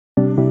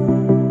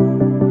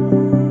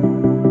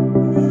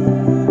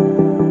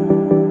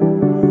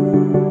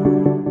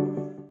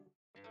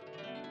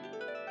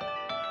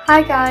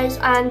Hi guys,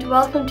 and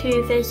welcome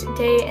to this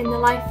day in the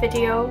life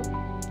video.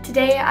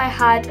 Today I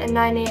had a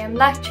 9 AM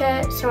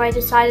lecture, so I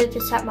decided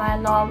to set my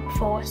alarm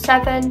for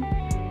 7.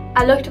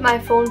 I looked at my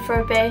phone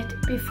for a bit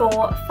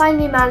before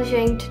finally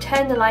managing to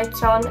turn the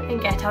lights on and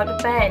get out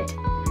of bed.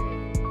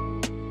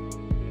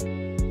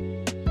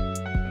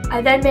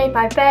 I then made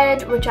my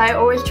bed, which I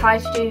always try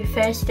to do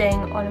first thing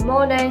on a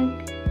morning,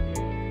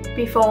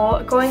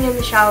 before going in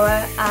the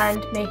shower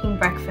and making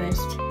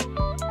breakfast.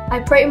 I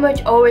pretty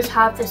much always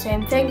have the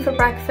same thing for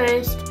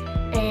breakfast: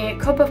 a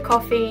cup of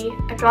coffee,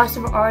 a glass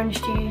of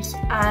orange juice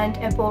and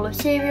a bowl of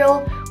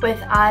cereal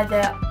with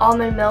either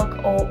almond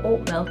milk or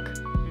oat milk.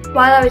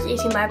 While I was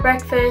eating my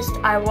breakfast,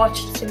 I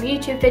watched some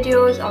YouTube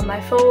videos on my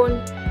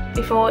phone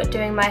before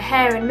doing my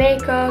hair and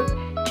makeup,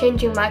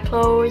 changing my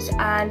clothes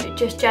and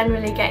just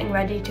generally getting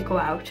ready to go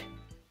out.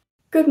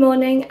 Good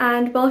morning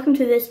and welcome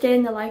to this day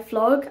in the life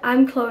vlog.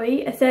 I'm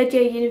Chloe, a third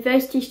year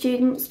university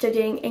student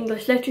studying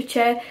English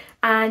literature,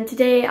 and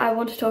today I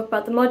want to talk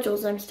about the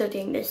modules I'm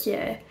studying this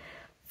year.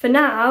 For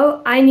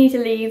now, I need to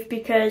leave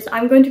because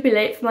I'm going to be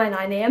late for my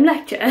 9 AM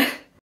lecture.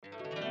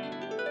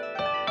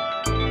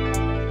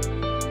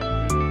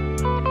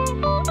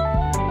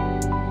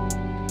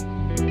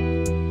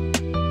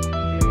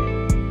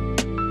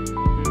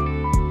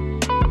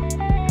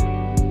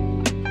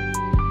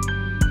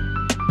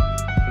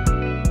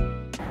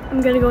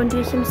 I'm going to go and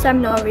do some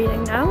seminar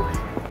reading now.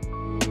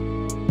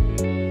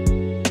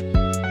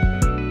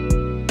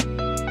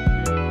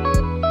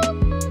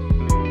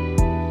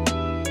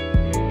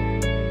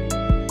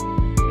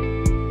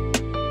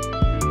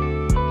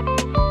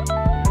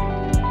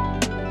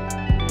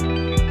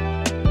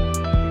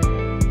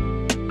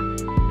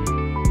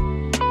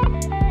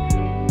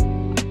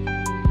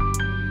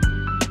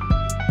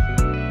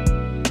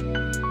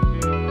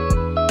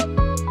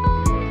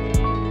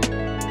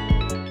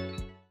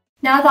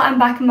 Now that I'm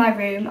back in my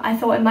room, I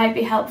thought it might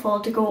be helpful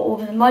to go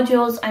over the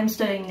modules I'm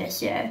studying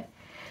this year.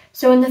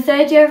 So in the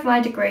third year of my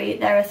degree,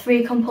 there are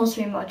 3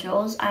 compulsory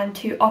modules and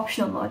 2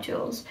 optional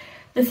modules.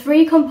 The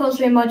 3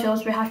 compulsory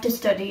modules we have to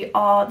study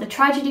are the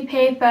tragedy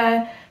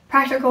paper,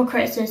 practical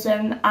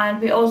criticism,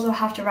 and we also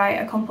have to write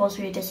a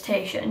compulsory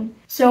dissertation.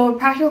 So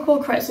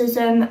practical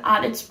criticism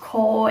at its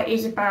core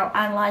is about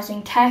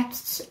analysing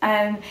texts.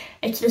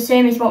 It's the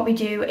same as what we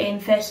do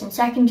in first and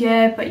second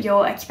year, but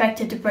you're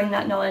expected to bring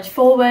that knowledge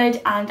forward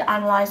and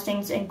analyse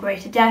things in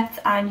greater depth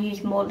and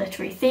use more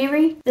literary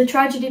theory. The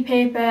tragedy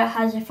paper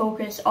has a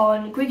focus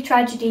on Greek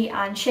tragedy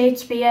and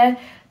Shakespeare.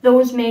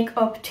 Those make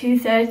up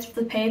 2/3 of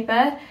the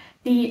paper.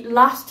 The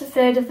last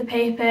third of the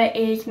paper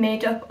is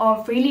made up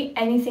of really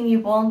anything you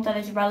want that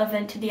is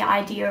relevant to the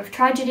idea of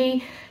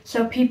tragedy.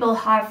 So people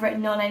have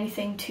written on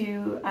anything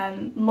to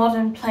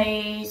modern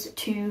plays,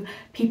 to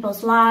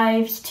people's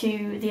lives,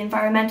 to the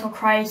environmental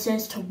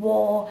crisis, to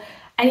war.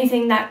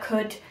 Anything that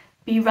could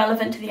be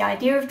relevant to the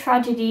idea of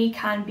tragedy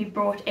can be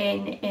brought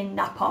in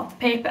that part of the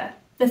paper.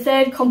 The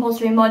third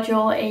compulsory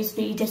module is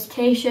the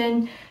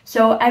dissertation.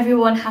 So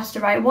everyone has to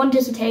write one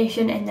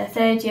dissertation in their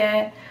third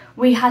year.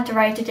 We had to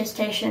write a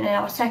dissertation in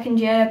our second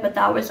year, but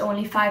that was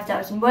only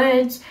 5,000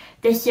 words.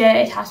 This year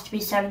it has to be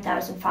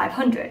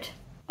 7,500.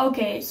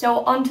 Okay, so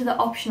on to the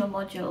optional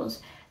modules.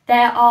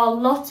 There are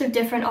lots of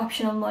different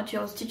optional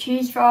modules to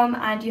choose from,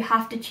 and you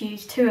have to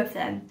choose 2 of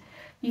them.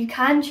 You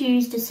can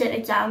choose to sit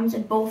exams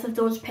in both of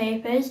those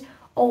papers,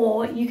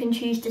 or you can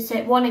choose to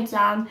sit one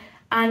exam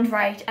and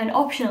write an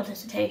optional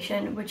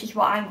dissertation, which is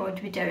what I'm going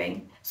to be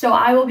doing. So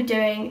I will be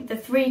doing the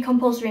 3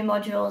 compulsory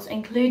modules,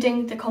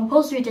 including the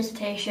compulsory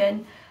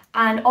dissertation,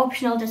 an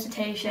optional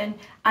dissertation,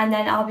 and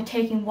then I'll be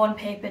taking 1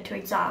 paper to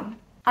exam.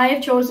 I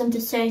have chosen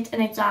to sit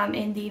an exam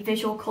in the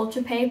visual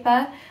culture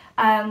paper,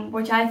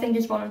 which I think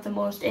is one of the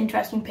most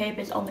interesting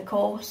papers on the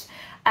course.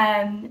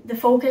 The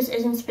focus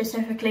isn't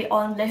specifically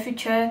on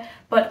literature,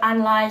 but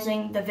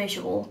analysing the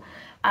visual.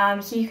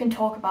 So you can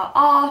talk about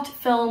art,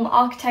 film,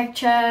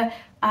 architecture,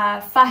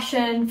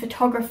 fashion,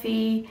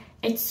 photography.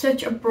 It's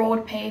such a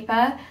broad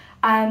paper.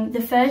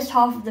 The first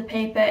half of the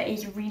paper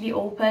is really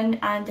open,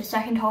 and the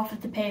second half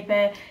of the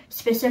paper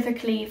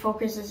specifically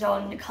focuses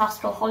on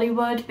classical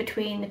Hollywood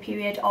between the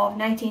period of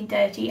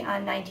 1930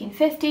 and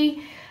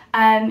 1950.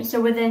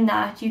 So within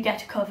that you get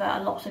to cover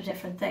a lot of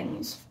different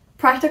things.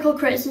 Practical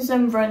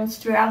criticism runs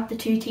throughout the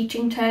 2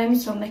 teaching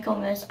terms, so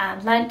Michaelmas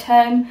and Lent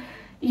term.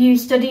 You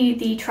study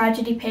the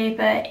tragedy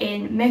paper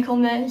in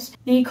Michaelmas.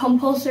 The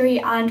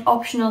compulsory and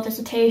optional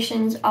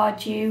dissertations are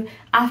due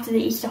after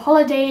the Easter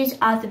holidays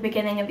at the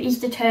beginning of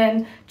Easter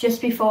term,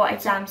 just before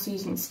exam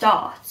season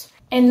starts.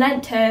 In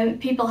Lent term,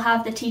 people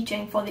have the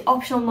teaching for the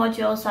optional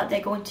modules that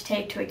they're going to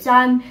take to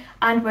exam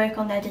and work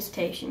on their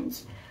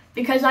dissertations.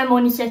 Because I'm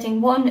only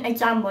sitting 1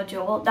 exam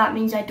module, that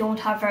means I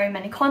don't have very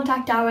many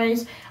contact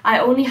hours. I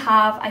only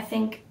have, I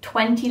think,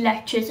 20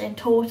 lectures in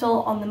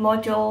total on the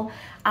module,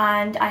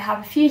 and I have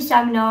a few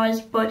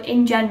seminars, but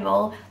in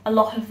general, a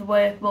lot of the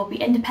work will be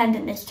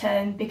independent this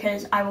term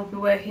because I will be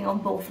working on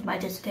both of my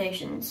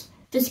dissertations.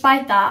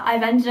 Despite that,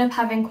 I've ended up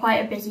having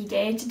quite a busy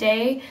day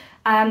today.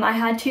 I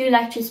had 2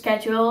 lectures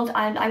scheduled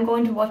and I'm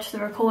going to watch the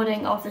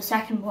recording of the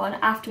second one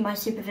after my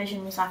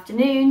supervision this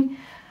afternoon.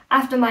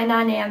 After my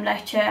 9 AM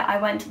lecture,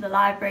 I went to the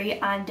library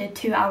and did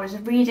 2 hours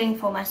of reading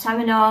for my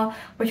seminar,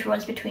 which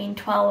was between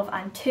 12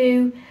 and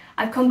 2.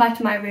 I've come back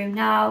to my room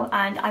now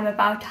and I'm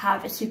about to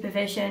have a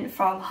supervision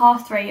from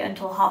 3:30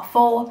 until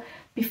 4:30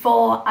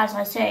 before, as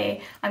I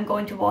say, I'm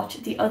going to watch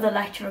the other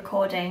lecture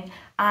recording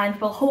and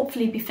will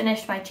hopefully be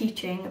finished my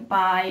teaching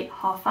by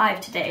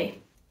 5:30 today.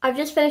 I've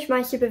just finished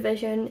my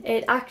supervision.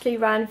 It actually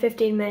ran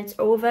 15 minutes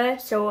over,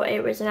 so it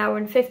was 1 hour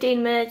and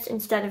 15 minutes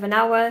instead of an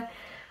hour.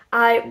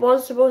 I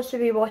was supposed to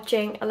be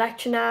watching a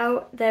lecture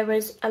now. There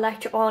was a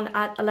lecture on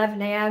at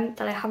 11 AM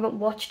that I haven't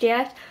watched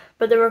yet,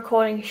 but the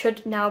recording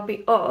should now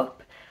be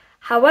up.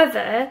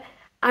 However,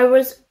 I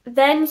was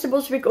then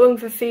supposed to be going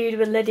for food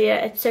with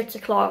Lydia at 6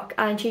 o'clock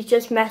and she's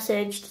just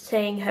messaged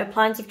saying her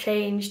plans have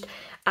changed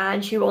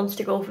and she wants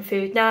to go for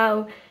food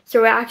now.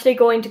 So we're actually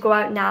going to go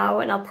out now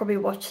and I'll probably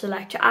watch the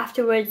lecture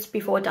afterwards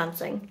before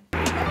dancing.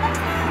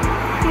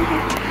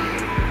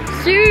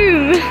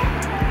 Zoom!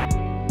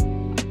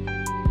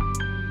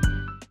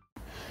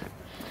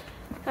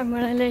 I'm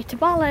running late to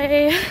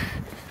ballet.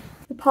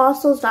 The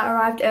parcels that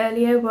arrived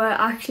earlier were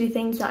actually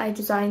things that I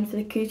designed for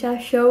the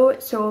Kutas show,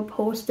 so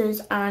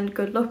posters and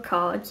good luck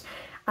cards,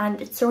 and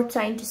it's so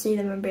exciting to see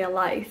them in real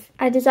life.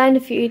 I designed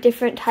a few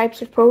different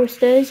types of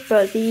posters,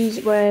 but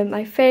these were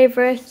my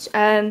favourites.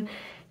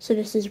 So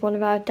this is one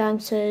of our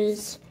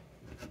dancers,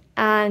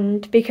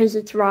 and because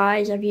it's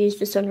Rise, I've used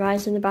the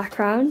sunrise in the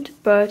background,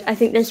 but I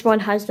think this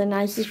one has the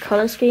nicest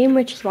colour scheme,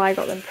 which is why I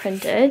got them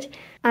printed.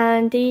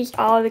 And these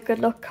are the good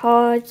luck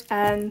cards,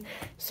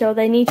 so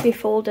they need to be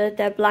folded.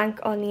 They're blank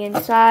on the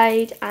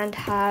inside and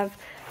have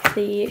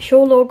the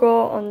show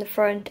logo on the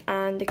front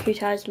and the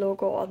Kutas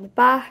logo on the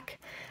back.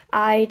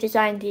 I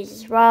designed these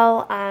as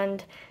well,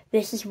 and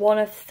this is one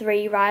of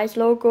 3 Rise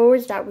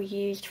logos that we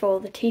used for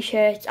the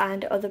t-shirts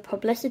and other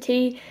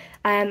publicity.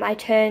 I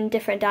turned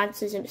different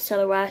dancers into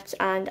silhouettes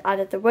and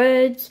added the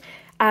words.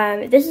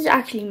 This is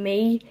actually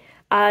me.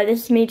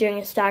 This is me doing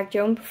a stag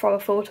jump from a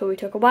photo we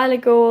took a while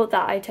ago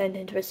that I turned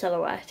into a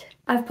silhouette.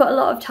 I've put a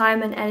lot of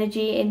time and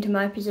energy into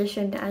my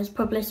position as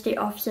publicity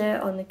officer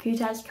on the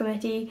Kutas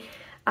committee.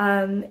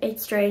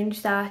 It's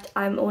strange that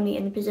I'm only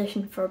in the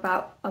position for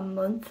about a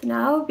month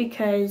now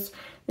because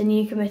the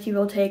new committee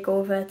will take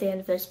over at the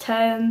end of this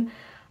term.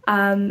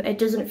 It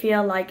doesn't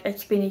feel like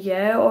it's been a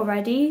year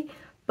already,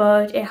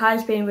 but it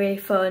has been really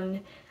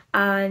fun.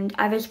 And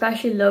I've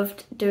especially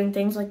loved doing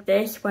things like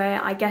this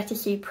where I get to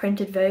see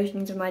printed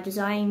versions of my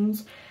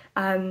designs.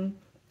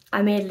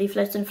 I made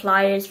leaflets and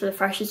flyers for the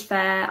Freshers'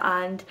 Fair,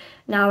 and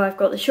now I've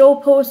got the show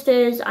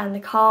posters and the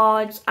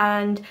cards,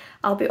 and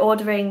I'll be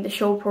ordering the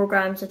show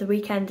programmes at the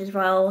weekend as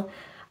well.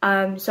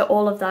 So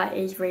all of that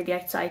is really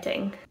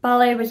exciting.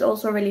 Ballet was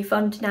also really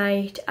fun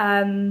tonight.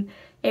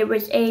 It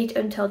was 8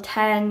 until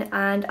 10,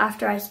 and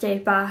after I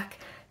stayed back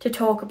to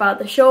talk about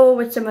the show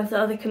with some of the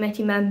other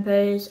committee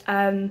members,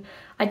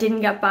 I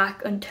didn't get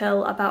back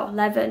until about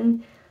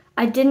 11.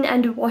 I didn't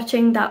end up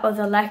watching that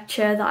other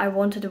lecture that I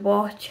wanted to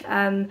watch.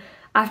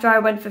 After I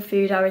went for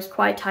food, I was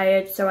quite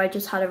tired, so I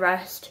just had a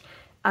rest.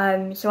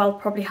 So I'll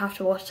probably have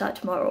to watch that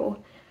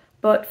tomorrow.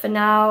 But for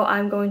now,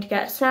 I'm going to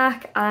get a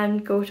snack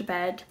and go to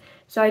bed.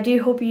 So I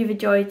do hope you've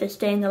enjoyed this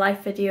day in the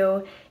life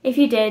video. If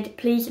you did,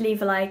 please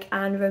leave a like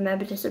and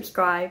remember to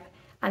subscribe.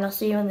 And I'll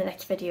see you in the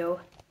next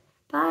video.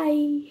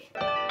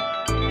 Bye!